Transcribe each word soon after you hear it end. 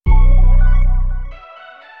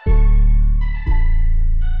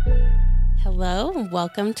Hello, and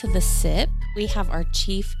welcome to The SIP. We have our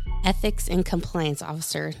Chief Ethics and Compliance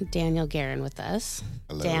Officer, Daniel Garen, with us.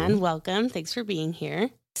 Hello. Dan, welcome. Thanks for being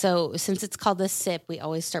here. So since it's called The SIP, we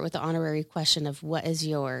always start with the honorary question of what is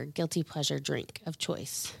your guilty pleasure drink of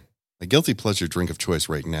choice? My guilty pleasure drink of choice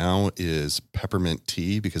right now is peppermint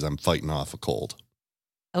tea because I'm fighting off a cold.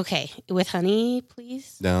 Okay, with honey,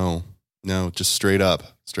 please? No, just straight up.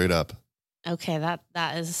 Okay,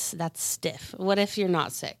 that's stiff. What if you're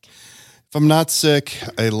not sick? If I'm not sick,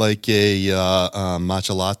 I like a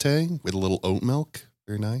matcha latte with a little oat milk.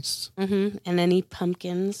 Very nice. Mm-hmm. And any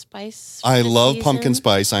pumpkin spice? I love season? pumpkin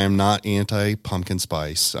spice. I am not anti-pumpkin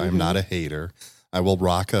spice. I am not a hater. I will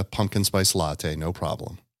rock a pumpkin spice latte, no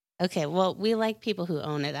problem. Okay, well, we like people who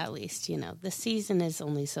own it at least. You know, the season is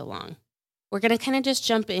only so long. We're going to kind of just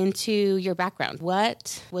jump into your background.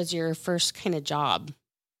 What was your first kind of job?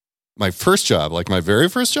 My first job, like my very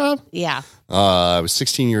first job? Yeah. I was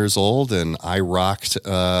 16 years old and I rocked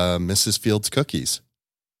Mrs. Fields cookies.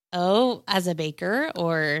 Oh, as a baker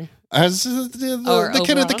or? As the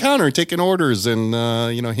kid at the counter taking orders and,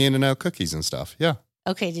 handing out cookies and stuff. Yeah.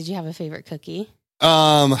 Okay. Did you have a favorite cookie?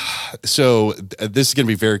 So this is going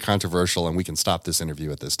to be very controversial and we can stop this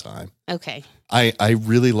interview at this time. Okay. I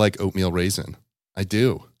really like oatmeal raisin. I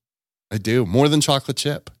do. More than chocolate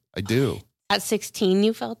chip. I do. At 16,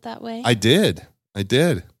 you felt that way? I did.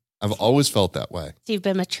 I've always felt that way. So you've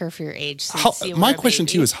been mature for your age since you were my a question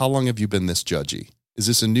baby. to you is, how long have you been this judgy? Is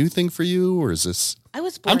this a new thing for you or is this? I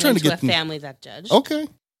was born into a family that judged. Okay.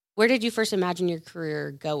 Where did you first imagine your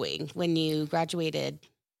career going when you graduated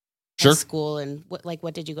Sure. school, and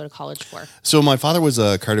what did you go to college for? So my father was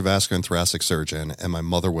a cardiovascular and thoracic surgeon and my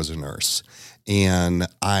mother was a nurse. And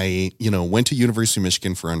I, went to University of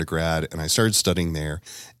Michigan for undergrad and I started studying there.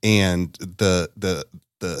 And the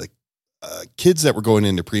kids that were going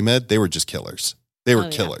into pre-med, they were just killers. They were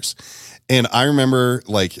killers. And I remember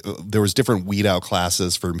there was different weed out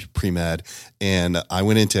classes for pre-med and I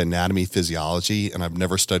went into anatomy physiology and I've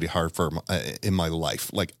never studied hard in my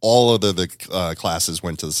life. Like all of the classes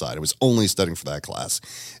went to the side. I was only studying for that class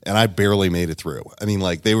and I barely made it through. I mean,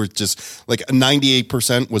 they were just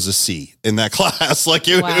 98% was a C in that class.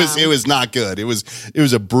 It was not good. It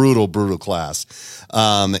was a brutal class.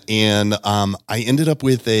 And I ended up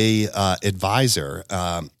with a advisor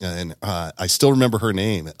and I still remember her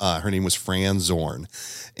name. Her name was Fran Zorn,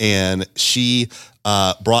 and she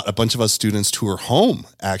brought a bunch of us students to her home,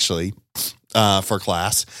 actually, for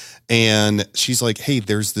class. And she's like, hey,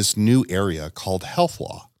 there's this new area called health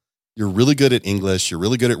law. You're really good at English. You're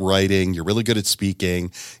really good at writing. You're really good at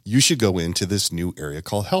speaking. You should go into this new area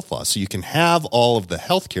called health law. So you can have all of the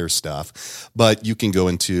healthcare stuff, but you can go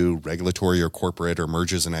into regulatory or corporate or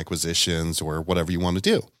mergers and acquisitions or whatever you want to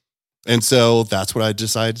do. And so that's what I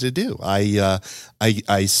decided to do.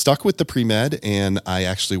 I stuck with the pre-med and I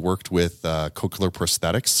actually worked with cochlear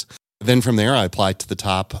prosthetics. Then from there, I applied to the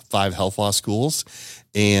top 5 health law schools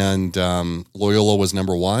and Loyola was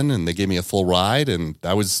number 1 and they gave me a full ride and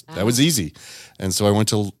that was easy. And so I went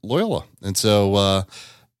to Loyola. And so,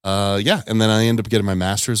 and then I ended up getting my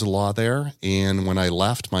master's of law there. And when I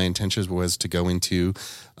left, my intention was to go into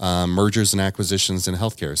mergers and acquisitions in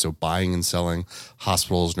healthcare. So buying and selling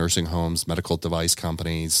hospitals, nursing homes, medical device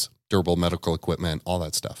companies, durable medical equipment, all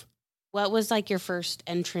that stuff. What was your first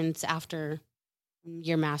entrance after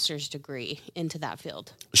your master's degree into that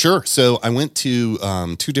field? Sure. So I went to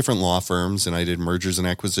 2 different law firms and I did mergers and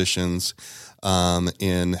acquisitions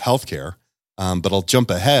in healthcare. But I'll jump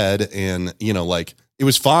ahead and, it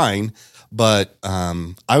was fine, but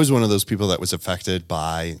I was one of those people that was affected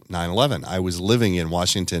by 9/11. I was living in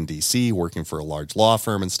Washington, D.C., working for a large law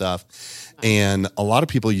firm and stuff. And a lot of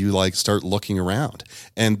people, start looking around.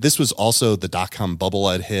 And this was also the dot-com bubble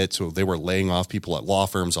had hit, so they were laying off people at law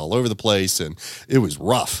firms all over the place, and it was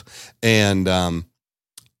rough. And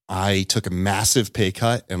I took a massive pay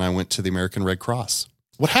cut, and I went to the American Red Cross.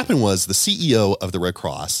 What happened was the CEO of the Red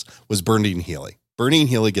Cross was Bernadine Healy. Bernadine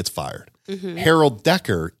Healy gets fired. Mm-hmm. Harold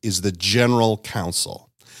Decker is the general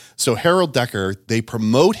counsel. So Harold Decker, they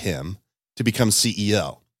promote him to become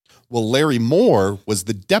CEO. Well, Larry Moore was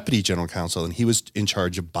the deputy general counsel, and he was in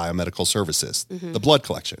charge of biomedical services, the blood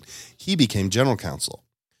collection. He became general counsel.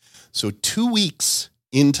 So 2 weeks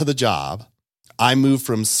into the job, I moved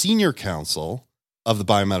from senior counsel of the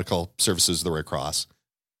biomedical services of the Red Cross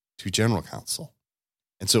to general counsel.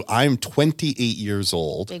 And so I'm 28 years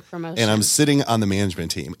old, big promotion, and I'm sitting on the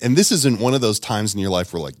management team. And this isn't one of those times in your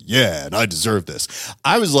life where yeah, and I deserve this.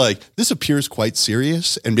 I was like, this appears quite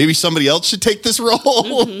serious, and maybe somebody else should take this role.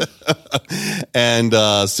 Mm-hmm.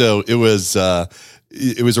 And so it was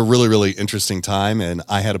it was a really, really interesting time. And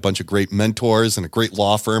I had a bunch of great mentors and a great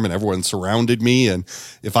law firm, and everyone surrounded me. And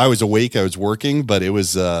if I was awake, I was working, but it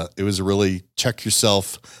was a really check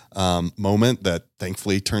yourself moment that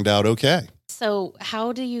thankfully turned out okay. So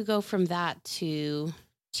how do you go from that to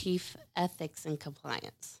Chief Ethics and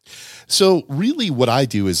Compliance? So really what I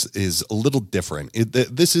do is a little different.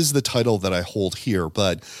 This is the title that I hold here,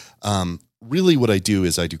 but really what I do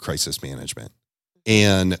is I do crisis management.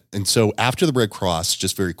 And so after the Red Cross,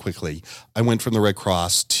 just very quickly, I went from the Red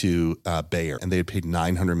Cross to Bayer, and they had paid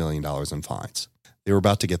 $900 million in fines. They were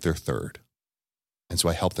about to get their third. And so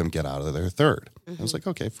I helped them get out of their third. I was like,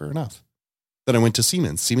 okay, fair enough. Then I went to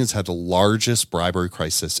Siemens. Siemens had the largest bribery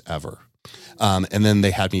crisis ever. And then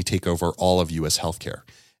they had me take over all of U.S. healthcare.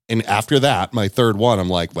 And after that, my third one, I'm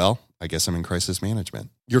like, well, I guess I'm in crisis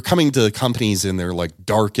management. You're coming to companies in their like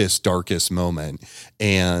darkest moment,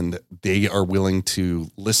 and they are willing to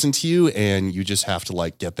listen to you, and you just have to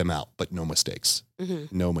like get them out, but no mistakes,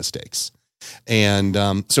 no mistakes. And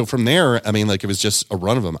so from there, I mean, like it was just a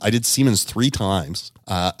run of them. I did Siemens 3 times.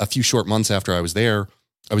 A few short months after I was there,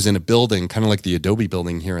 I was in a building, kind of like the Adobe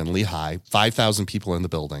building here in Lehigh, 5,000 people in the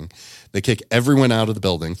building. They kick everyone out of the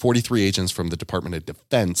building. 43 agents from the Department of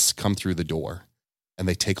Defense come through the door, and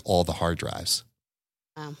they take all the hard drives.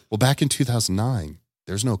 Wow. Well, back in 2009,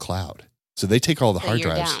 there's no cloud. So they take all the hard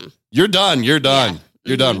drives. Down. You're done. You're done. Yeah.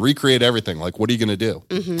 You're done. Recreate everything. Like, what are you going to do?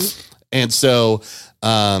 And so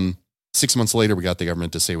 6 months later, we got the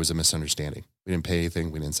government to say it was a misunderstanding. We didn't pay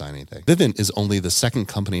anything. We didn't sign anything. Vivint is only the second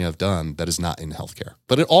company I've done that is not in healthcare.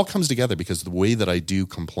 But it all comes together because the way that I do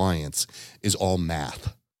compliance is all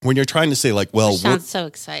math. When you're trying to say like, well, sounds so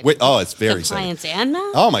exciting. It's very compliance exciting. And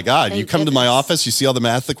math? Oh my God. Thank you come goodness. to my office, you see all the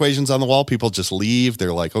math equations on the wall. People just leave.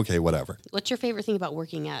 They're like, okay, whatever. What's your favorite thing about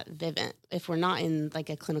working at Vivint if we're not in like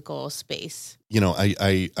a clinical space? You know,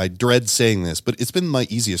 I dread saying this, but it's been my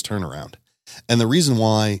easiest turnaround. And the reason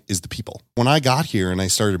why is the people. When I got here and I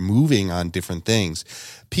started moving on different things,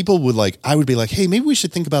 people would I would be like, hey, maybe we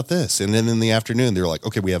should think about this. And then in the afternoon, they're like,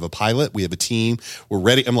 okay, we have a pilot, we have a team, we're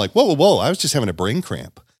ready. I'm like, whoa. I was just having a brain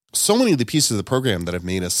cramp. So many of the pieces of the program that have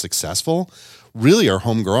made us successful really are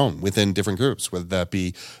homegrown within different groups, whether that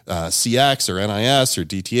be CX or NIS or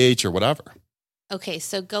DTH or whatever. Okay,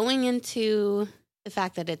 so going into the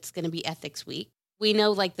fact that it's going to be Ethics Week, we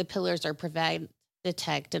know like the pillars are prevent,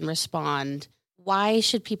 detect, and respond. Why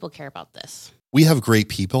should people care about this? We have great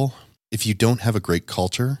people. If you don't have a great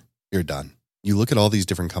culture, you're done. You look at all these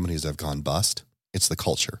different companies that have gone bust. It's the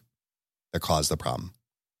culture that caused the problem.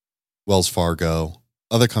 Wells Fargo,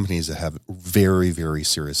 other companies that have very, very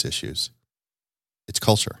serious issues. It's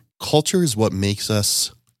culture. Culture is what makes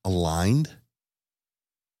us aligned.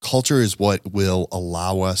 Culture is what will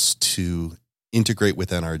allow us to integrate with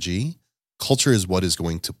NRG. Culture is what is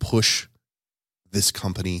going to push this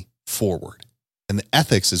company forward. And the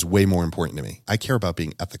ethics is way more important to me. I care about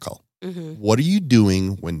being ethical. What are you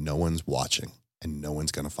doing when no one's watching and no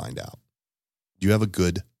one's going to find out? Do you have a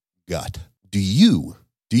good gut? Do you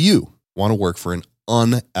want to work for an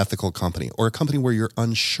unethical company or a company where you're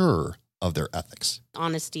unsure of their ethics?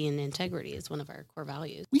 Honesty and integrity is one of our core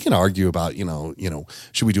values. We can argue about,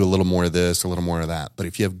 should we do a little more of this, a little more of that? But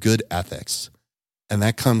if you have good ethics, and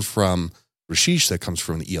that comes from Rashish, that comes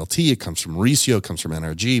from the ELT, it comes from Mauricio, it comes from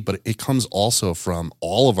NRG, but it comes also from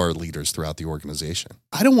all of our leaders throughout the organization.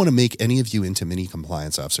 I don't want to make any of you into mini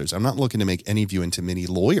compliance officers. I'm not looking to make any of you into mini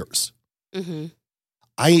lawyers. You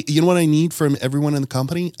know what I need from everyone in the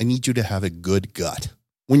company? I need you to have a good gut.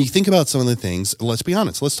 When you think about some of the things, let's be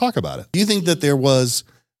honest, let's talk about it. Do you think that there was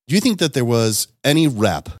any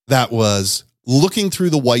rep that was looking through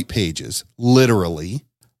the white pages, literally,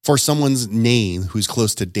 for someone's name who's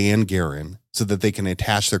close to Dan Garen so that they can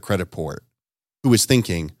attach their credit report, who was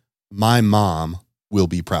thinking, my mom will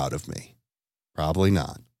be proud of me? Probably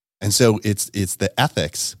not. And so it's the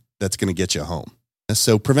ethics that's going to get you home.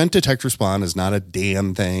 So prevent, detect, respond is not a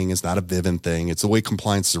Dan thing. It's not a Vivint thing. It's the way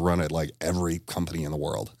compliance is run at like every company in the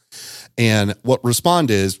world. And what respond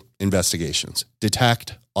is investigations,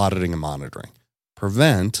 detect, auditing, and monitoring.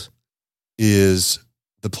 Prevent is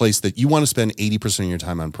the place that you want to spend 80% of your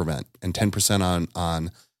time on prevent and 10%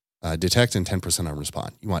 on detect and 10% on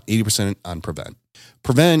respond. You want 80% on prevent.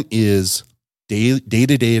 Prevent is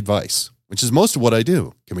day-to-day advice, which is most of what I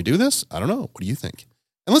do. Can we do this? I don't know. What do you think?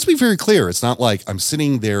 And let's be very clear. It's not like I'm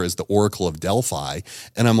sitting there as the Oracle of Delphi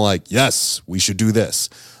and I'm like, yes, we should do this.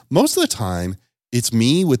 Most of the time, it's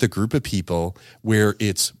me with a group of people where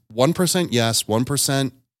it's 1% yes,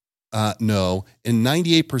 1% no, and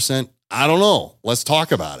 98%, I don't know. Let's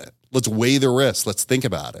talk about it. Let's weigh the risks. Let's think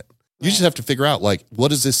about it. You just have to figure out, what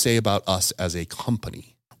does this say about us as a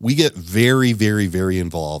company? we get very, very, very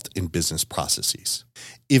involved in business processes.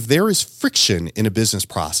 If there is friction in a business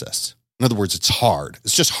process, in other words, it's hard.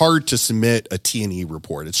 It's just hard to submit a T&E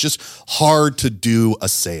report. It's just hard to do a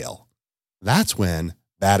sale. That's when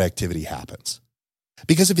bad activity happens.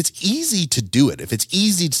 Because if it's easy to do it, if it's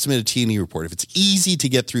easy to submit a T&E report, if it's easy to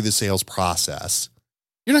get through the sales process,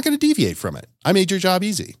 you're not going to deviate from it. I made your job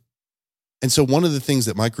easy. And so one of the things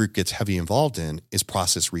that my group gets heavy involved in is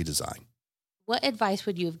process redesign. What advice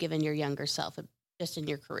would you have given your younger self just in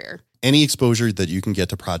your career? Any exposure that you can get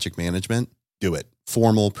to project management, do it.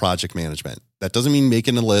 Formal project management. That doesn't mean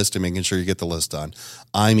making a list and making sure you get the list done.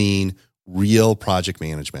 I mean real project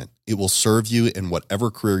management. It will serve you in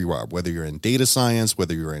whatever career you are, whether you're in data science,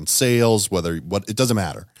 whether you're in sales, it doesn't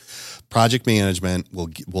matter. Project management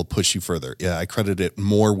will push you further. Yeah, I credit it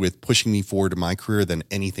more with pushing me forward in my career than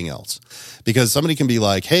anything else. Because somebody can be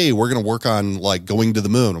like, hey, we're going to work on like going to the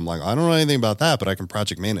moon. I'm like, I don't know anything about that, but I can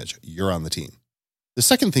project manage. You're on the team. The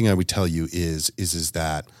second thing I would tell you is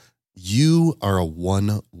that you are a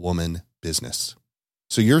one-woman business.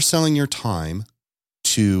 So you're selling your time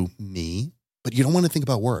to me, but you don't want to think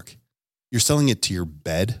about work. You're selling it to your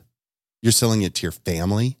bed. You're selling it to your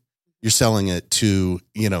family. You're selling it to,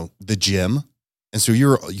 the gym. And so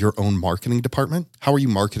you're your own marketing department. How are you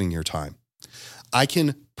marketing your time? I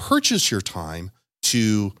can purchase your time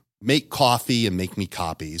to make coffee and make me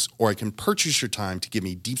copies, or I can purchase your time to give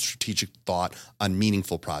me deep strategic thought on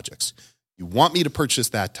meaningful projects. You want me to purchase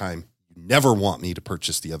that time. You never want me to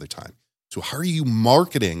purchase the other time. So how are you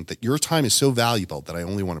marketing that your time is so valuable that I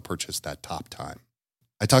only want to purchase that top time?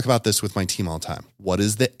 I talk about this with my team all the time. What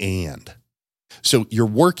is the and? So you're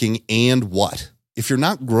working and what? If you're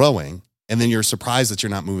not growing and then you're surprised that you're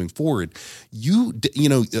not moving forward,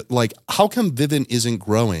 like how come Vivint isn't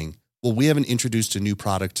growing? Well, we haven't introduced a new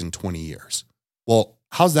product in 20 years. Well,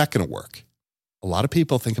 how's that going to work? A lot of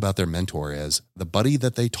people think about their mentor as the buddy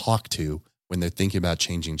that they talk to when they're thinking about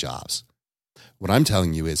changing jobs. What I'm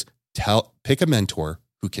telling you is pick a mentor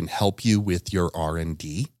who can help you with your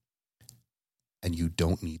R&D, and you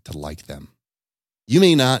don't need to like them. You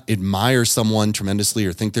may not admire someone tremendously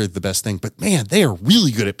or think they're the best thing, but man, they are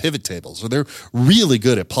really good at pivot tables or they're really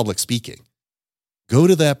good at public speaking. Go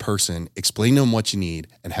to that person, explain to them what you need,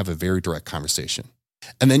 and have a very direct conversation.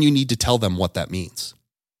 And then you need to tell them what that means.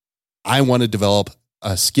 I want to develop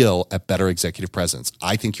a skill at better executive presence.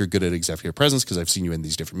 I think you're good at executive presence because I've seen you in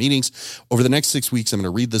these different meetings. Over the next 6 weeks, I'm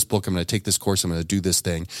going to read this book. I'm going to take this course. I'm going to do this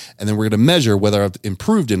thing. And then we're going to measure whether I've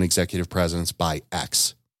improved in executive presence by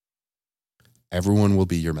X. Everyone will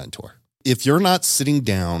be your mentor. If you're not sitting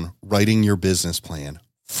down, writing your business plan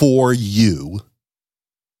for you,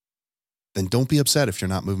 then don't be upset if you're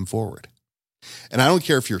not moving forward. And I don't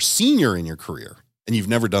care if you're senior in your career and you've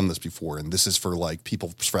never done this before, and this is for like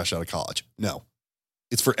people fresh out of college. No.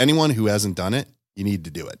 It's for anyone who hasn't done it. You need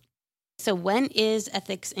to do it. So when is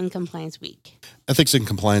Ethics and Compliance Week? Ethics and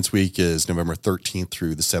Compliance Week is November 13th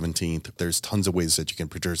through the 17th. There's tons of ways that you can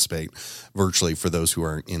participate virtually for those who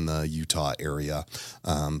aren't in the Utah area.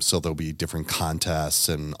 So there'll be different contests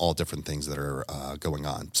and all different things that are going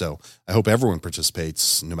on. So I hope everyone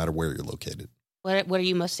participates no matter where you're located. What are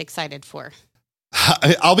you most excited for?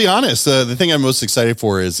 I'll be honest. The thing I'm most excited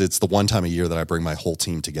for is it's the one time a year that I bring my whole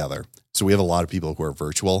team together. So we have a lot of people who are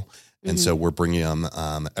virtual. And so we're bringing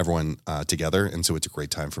everyone together. And so it's a great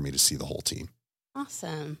time for me to see the whole team.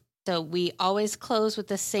 Awesome. So we always close with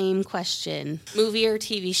the same question. Movie or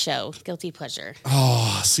TV show, guilty pleasure?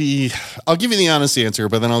 Oh, see, I'll give you the honest answer,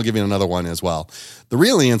 but then I'll give you another one as well. The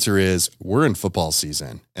real answer is we're in football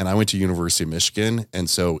season. And I went to University of Michigan. And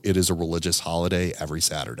so it is a religious holiday every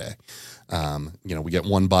Saturday. We get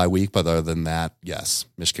one bye week, but other than that, yes,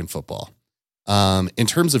 Michigan football. In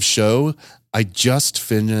terms of show, I just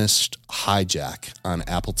finished Hijack on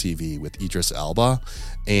Apple TV with Idris Elba,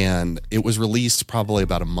 and it was released probably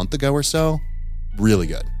about a month ago or so. Really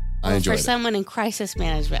good. I enjoyed it. For someone in crisis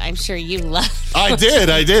management, I'm sure you loved it.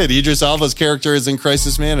 I did. Idris Elba's character is in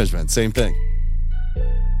crisis management. Same thing.